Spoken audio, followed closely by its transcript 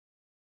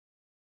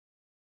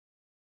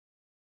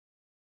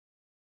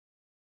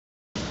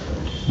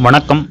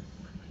வணக்கம்.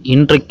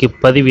 இன்றைக்கு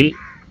பதிவில்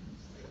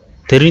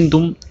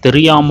தெரிந்தும்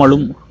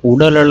தெரியாமலும்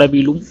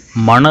உடலளவிலும்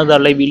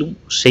மனதளவிலும்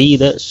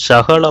செய்த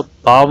சகல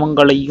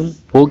பாவங்களையும்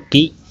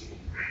போக்கி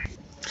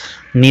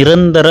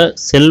நிரந்தர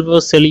செல்வ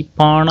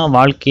செழிப்பான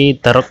வாழ்க்கையை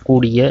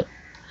தரக்கூடிய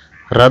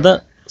ரத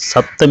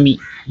சப்தமி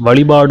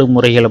வழிபாடு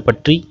முறைகளை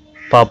பற்றி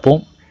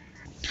பார்ப்போம்.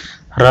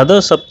 ரத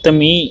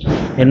சப்தமி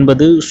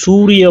என்பது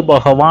சூரிய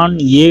பகவான்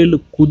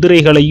 7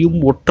 குதிரைகளையும்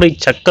ஒற்றை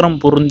சக்கரம்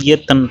பொருந்திய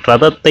தன்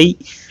ரதத்தை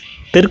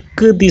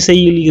தெற்கு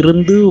திசையில்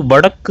இருந்து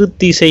வடக்கு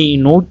திசை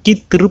நோக்கி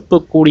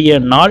திருப்பக்கூடிய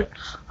நாள்,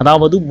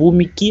 அதாவது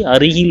பூமிக்கு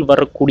அருகில்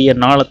வரக்கூடிய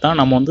நாளை தான்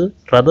நம்ம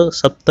ரத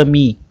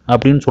சப்தமி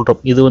அப்படின்னு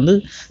சொல்கிறோம். இது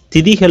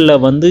திதிகளில்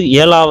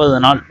 7வது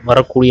நாள்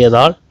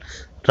வரக்கூடியதால்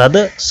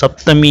ரத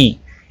சப்தமி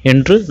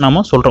என்று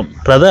நம்ம சொல்கிறோம்.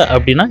 ரத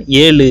அப்படின்னா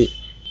 7.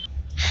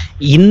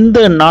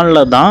 இந்த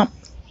நாளில் தான்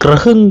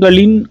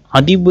கிரகங்களின்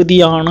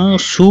அதிபதியான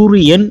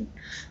சூரியன்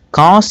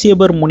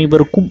காசியபர்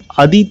முனிவருக்கும்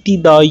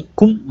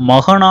அதிதிதாய்க்கும்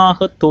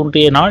மகனாக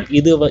தோன்றிய நாள்.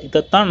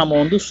 இதைத்தான்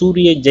நம்ம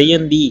சூரிய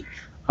ஜெயந்தி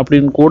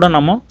அப்படின்னு கூட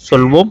நம்ம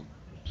சொல்வோம்.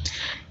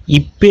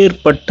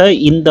 இப்பேற்பட்ட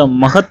இந்த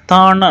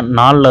மகத்தான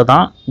நாளில்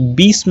தான்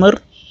பீஷ்மர்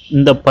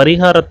இந்த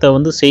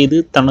பரிகாரத்தை செய்து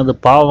தனது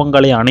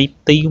பாவங்களை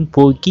அனைத்தையும்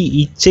போக்கி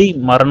இச்சை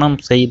மரணம்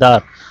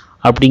செய்தார்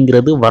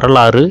அப்படிங்கிறது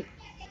வரலாறு.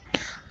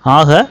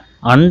 ஆக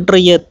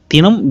அன்றைய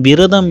தினம்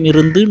விரதம்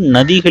இருந்து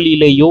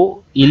நதிகளிலேயோ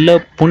இல்லை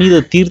புனித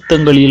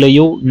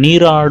தீர்த்தங்களிலேயோ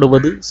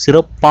நீராடுவது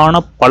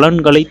சிறப்பான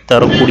பலன்களை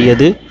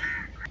தரக்கூடியது.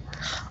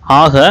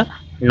 ஆக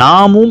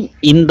நாமும்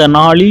இந்த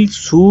நாளில்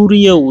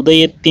சூரிய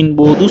உதயத்தின்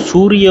போது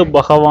சூரிய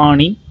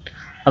பகவானின்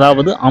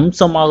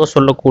அம்சமாக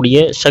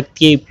சொல்லக்கூடிய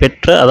சக்தியை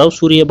பெற்ற,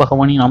 சூரிய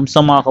பகவானின்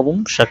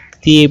அம்சமாகவும்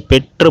சக்தியை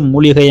பெற்ற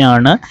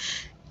மூலிகையான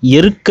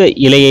எருக்க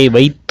இலையை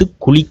வைத்து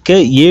குளிக்க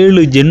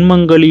 7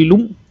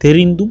 ஜென்மங்களிலும்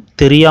தெரிந்தும்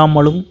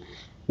தெரியாமலும்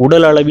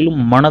உடல் அளவிலும்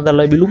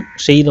மனதளவிலும்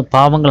செய்த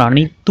பாவங்கள்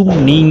அனைத்தும்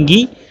நீங்கி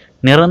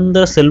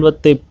நிரந்தர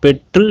செல்வத்தை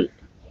பெற்று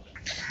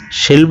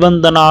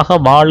செல்வந்தனாக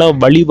வாழ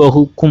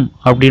வழிவகுக்கும்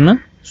அப்படின்னு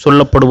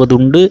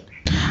சொல்லப்படுவதுண்டு.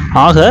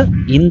 ஆக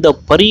இந்த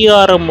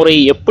பரிகார முறை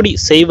எப்படி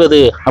செய்வது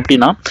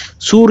அப்படின்னா,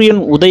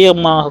 சூரியன்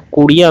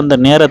உதயமாகக்கூடிய அந்த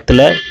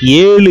நேரத்தில்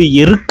 7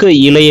 எருக்க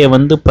இலையை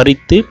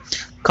பறித்து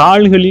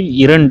கால்களில்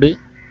 2,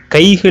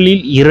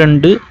 கைகளில்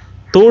 2,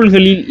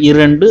 தோள்களில்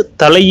 2,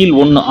 தலையில்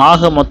 1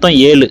 ஆக மொத்தம்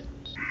 7.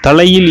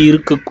 தலையில்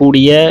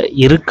இருக்கக்கூடிய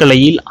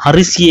இருக்கலையில்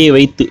அரிசியை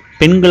வைத்து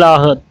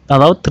பெண்களாக,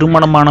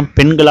 திருமணமான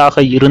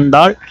பெண்களாக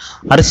இருந்தால்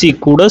அரிசி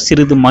கூட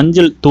சிறிது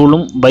மஞ்சள்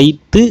தூளும்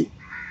வைத்து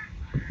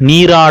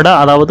நீராட,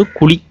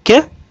 குளிக்க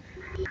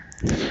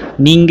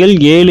நீங்கள்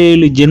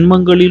 7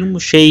 ஜென்மங்களிலும்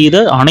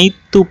செய்த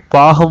அனைத்து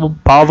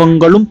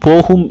பாவங்களும்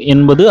போகும்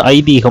என்பது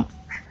ஐதீகம்.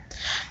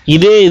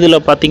 இதே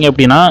இதில் பார்த்தீங்க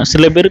அப்படின்னா,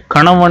 சில பேர்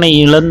கணவனை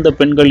இழந்த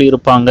பெண்கள்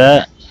இருப்பாங்க,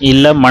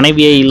 இல்லை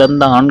மனைவியை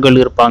இழந்த ஆண்கள்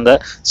இருப்பாங்க.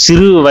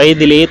 சிறு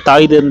வயதிலேயே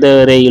தாய்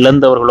தந்தையரை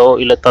இழந்தவர்களோ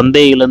இல்லை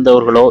தந்தையை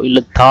இழந்தவர்களோ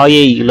இல்லை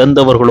தாயை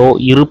இழந்தவர்களோ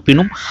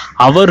இருப்பினும்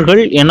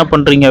அவர்கள் என்ன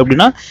பண்ணுறீங்க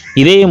அப்படின்னா,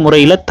 இதே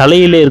முறையில்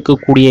தலையில்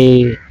இருக்கக்கூடிய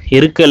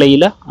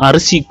எருக்கலையில்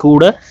அரிசி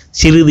கூட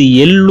சிறிது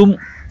எள்ளும்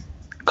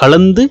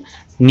கலந்து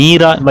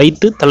நீரா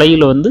வைத்து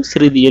தலையில்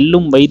சிறிது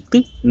எள்ளும் வைத்து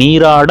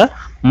நீராட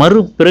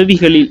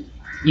மறுபிறவிகளில்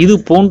இது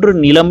போன்ற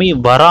நிலைமை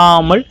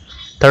வராமல்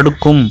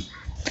தடுக்கும்.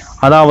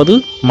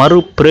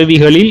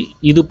 மறுபிறவிகளில்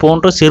இது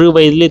போன்ற சிறு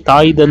வயதிலே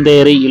தாய்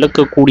தந்தையரை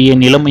இழக்கக்கூடிய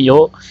நிலைமையோ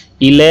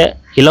இல்லை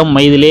இளம்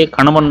வயதிலே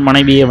கணவன்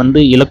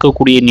மனைவியை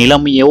இழக்கக்கூடிய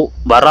நிலைமையோ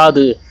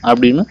வராது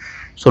அப்படின்னு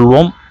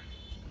சொல்வோம்.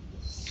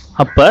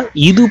 அப்போ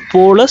இது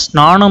போல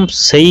ஸ்நானம்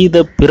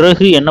செய்த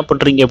பிறகு என்ன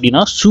பண்ணுறீங்க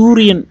அப்படின்னா,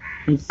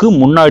 சூரியனுக்கு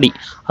முன்னாடி,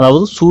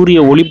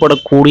 சூரிய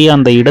ஒளிப்படக்கூடிய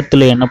அந்த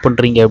இடத்துல என்ன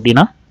பண்ணுறீங்க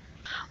அப்படின்னா,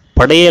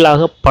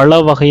 படையலாக பல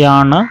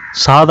வகையான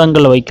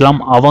சாதங்கள் வைக்கலாம்.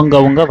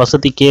 அவங்கவங்க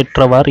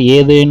வசதிக்கேற்றவாறு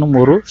ஏதேனும்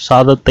ஒரு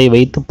சாதத்தை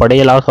வைத்து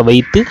படையலாக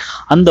வைத்து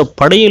அந்த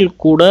படையல்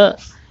கூட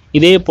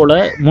இதே போல்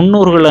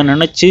முன்னோர்களை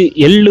நினச்சி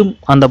எள்ளும்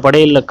அந்த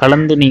படையலில்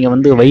கலந்து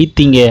நீங்கள்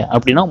வைத்தீங்க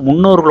அப்படின்னா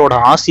முன்னோர்களோட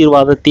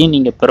ஆசீர்வாதத்தையும்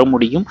நீங்கள் பெற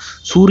முடியும்.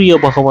 சூரிய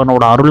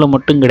பகவானோட அருளை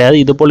மட்டும் கிடையாது,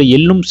 இது போல்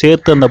எள்ளும்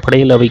சேர்த்து அந்த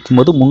படையலில்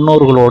வைக்கும்போது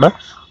முன்னோர்களோட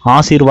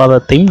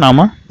ஆசீர்வாதத்தையும்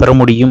நாம் பெற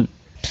முடியும்.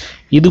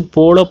 இது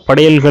போல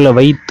படையல்களை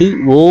வைத்து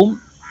ஓம்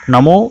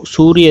நமோ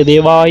சூரிய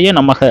தேவாய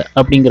நமக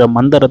அப்படிங்கிற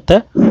மந்திரத்தை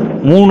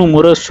 3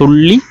 முறை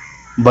சொல்லி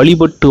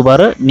வழிபட்டு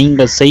வர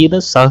நீங்கள் செய்த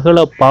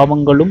சகல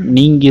பாவங்களும்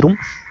நீங்கிரும்.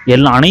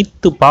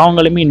 அனைத்து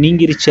பாவங்களுமே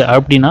நீங்கிருச்சு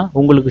அப்படின்னா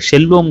உங்களுக்கு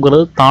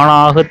செல்வங்கிறது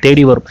தானாக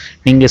தேடி வரும்.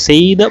 நீங்கள்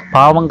செய்த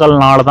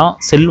பாவங்கள்னால தான்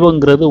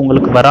செல்வங்கிறது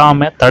உங்களுக்கு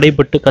வராமல்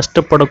தடைப்பட்டு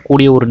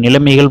கஷ்டப்படக்கூடிய ஒரு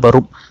நிலைமைகள்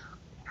வரும்.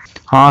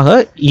 ஆக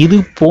இது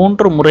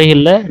போன்ற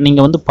முறைகளில்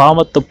நீங்கள்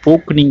பாவத்தை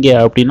போக்குனீங்க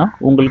அப்படின்னா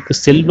உங்களுக்கு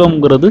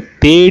செல்வங்கிறது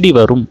தேடி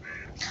வரும்.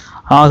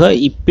 ஆக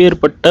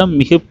இப்பேற்பட்ட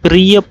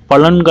மிகப்பெரிய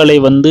பலன்களை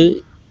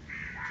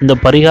இந்த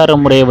பரிகார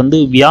முறையை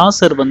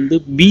வியாசர்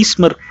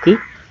பீஷ்மருக்கு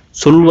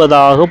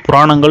சொல்வதாக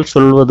புராணங்கள்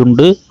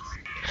சொல்வதுண்டு.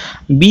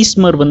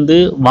 பீஷ்மர்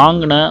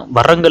வாங்கின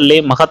வரங்கள்லே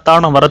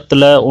மகத்தான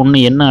வரத்தில் ஒன்று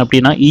என்ன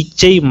அப்படின்னா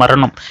இச்சை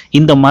மரணம்.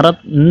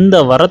 இந்த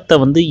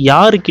வரத்தை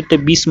யாருக்கிட்ட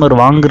பீஷ்மர்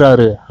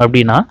வாங்குறாரு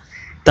அப்படின்னா,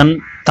 தன்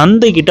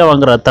தந்தை கிட்ட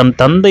வாங்குறார். தன்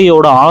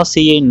தந்தையோட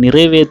ஆசையை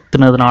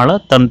நிறைவேற்றினதுனால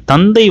தன்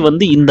தந்தை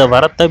வந்து இந்த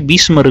வரத்தை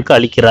பீஷ்மருக்கு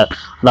அளிக்கிறார்.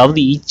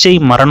 அதாவது இச்சை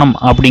மரணம்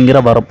அப்படிங்கிற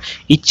வரம்.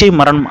 இச்சை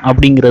மரணம்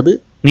அப்படிங்கிறது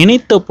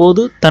நினைத்த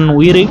போது தன்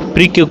உயிரை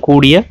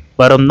பிரிக்கக்கூடிய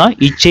வரம் தான்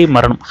இச்சை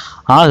மரணம்.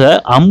 ஆக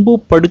அம்பு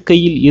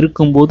படுக்கையில்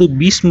இருக்கும்போது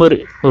பீஷ்மர்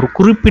ஒரு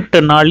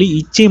குறிப்பிட்ட நாளில்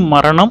இச்சை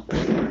மரணம்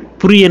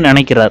புரிய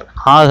நினைக்கிறார்.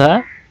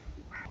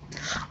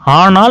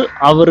 ஆனால்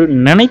அவர்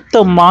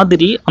நினைத்த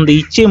மாதிரி அந்த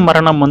இச்சை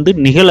மரணம் வந்து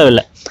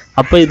நிகழவில்லை.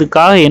 அப்ப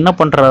இதுக்காக என்ன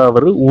பண்றாரு,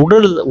 அவர்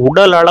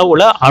உடல்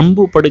அளவுல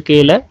அம்பு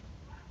படுக்கையில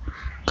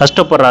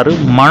கஷ்டப்படுறாரு.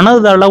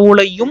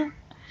 மனதளவுலையும்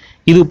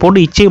இது போன்று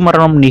இச்சை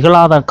மரணம்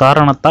நிகழாத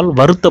காரணத்தால்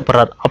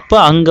வருத்தப்படுறார். அப்ப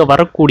அங்க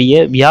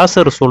வரக்கூடிய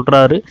வியாசர்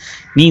சொல்றாரு,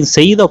 நீ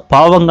செய்த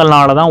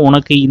பாவங்களால தான்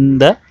உனக்கு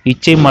இந்த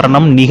இச்சை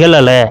மரணம்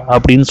நிகழலை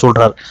அப்படின்னு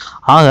சொல்றாரு.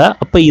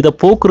 அப்ப இதை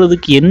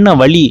போக்குறதுக்கு என்ன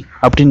வழி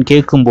அப்படின்னு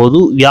கேட்கும்போது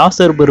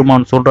வியாசர்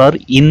பெருமான் சொல்றார்,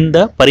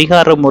 இந்த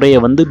பரிகார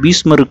முறையை வந்து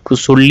பீஷ்மருக்கு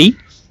சொல்லி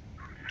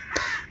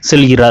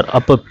செல்கிறார்.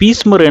 அப்ப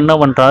பீஷ்மர் என்ன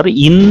பண்றாரு,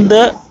 இந்த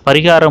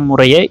பரிகார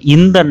முறையை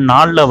இந்த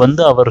நாள்ல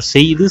வந்து அவர்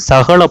செய்து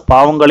சகல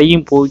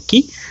பாவங்களையும் போக்கி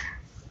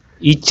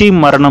இச்சை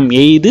மரணம்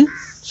எய்து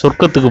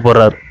சொர்க்கத்துக்கு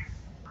போறார்.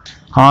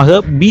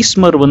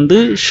 பீஷ்மர் வந்து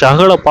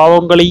சகல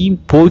பாவங்களையும்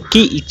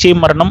போக்கி இச்சை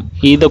மரணம்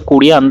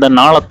எய்தக்கூடிய அந்த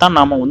நாளைத்தான்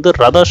நாம வந்து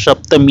ரத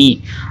சப்தமி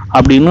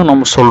அப்படின்னு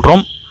நம்ம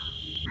சொல்றோம்.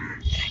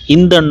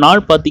 இந்த நாள்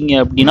பார்த்தீங்க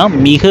அப்படின்னா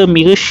மிக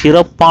மிக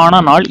சிறப்பான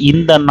நாள்.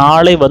 இந்த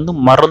நாளை வந்து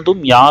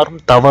மறந்தும் யாரும்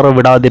தவற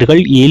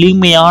விடாதீர்கள்.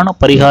 எளிமையான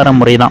பரிகார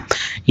முறை தான்.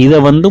 இதை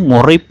வந்து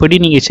முறைப்படி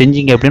நீங்கள்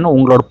செஞ்சீங்க அப்படின்னா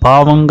உங்களோட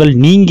பாவங்கள்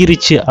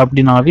நீங்கிருச்சு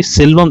அப்படின்னாவே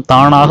செல்வம்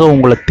தானாக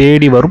உங்களை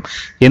தேடி வரும்.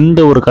 எந்த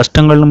ஒரு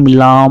கஷ்டங்களும்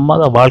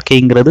இல்லாமல்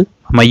வாழ்க்கைங்கிறது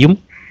அமையும்.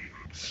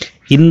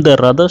 இந்த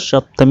ரத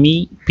சப்தமி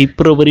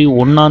பிப்ரவரி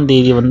 1ஆம்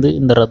தேதி வந்து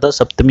இந்த ரத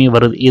சப்தமி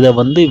வருது. இதை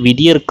வந்து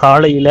விடியற்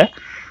காலையில்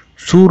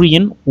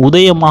சூரியன்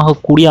உதயமாக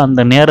கூடிய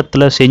அந்த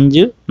நேரத்தில்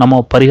செஞ்சு நம்ம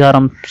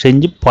பரிகாரம்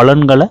செஞ்சு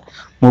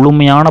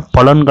முழுமையான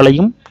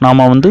பலன்களையும்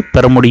நாம் வந்து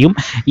பெற முடியும்.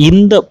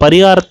 இந்த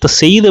பரிகாரத்தை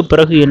செய்த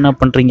பிறகு என்ன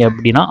பண்ணுறீங்க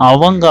அப்படின்னா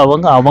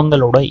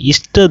அவங்களோட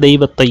இஷ்ட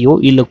தெய்வத்தையோ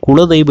இல்லை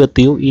குல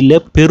தெய்வத்தையோ இல்லை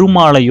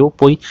பெருமாளையோ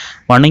போய்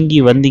வணங்கி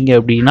வந்தீங்க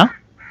அப்படின்னா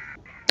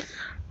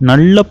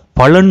நல்ல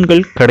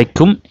பலன்கள்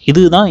கிடைக்கும்.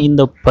 இதுதான்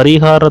இந்த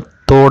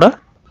பரிகாரத்தோட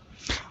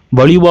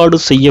வழிபாடு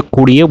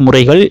செய்யக்கூடிய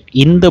முறைகள்.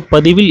 இந்த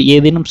பதிவில்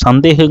ஏதேனும்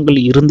சந்தேகங்கள்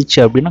இருந்துச்சு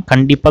அப்படின்னா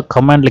கண்டிப்பாக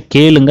கமெண்ட்ல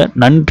கேளுங்க.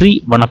 நன்றி,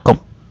 வணக்கம்.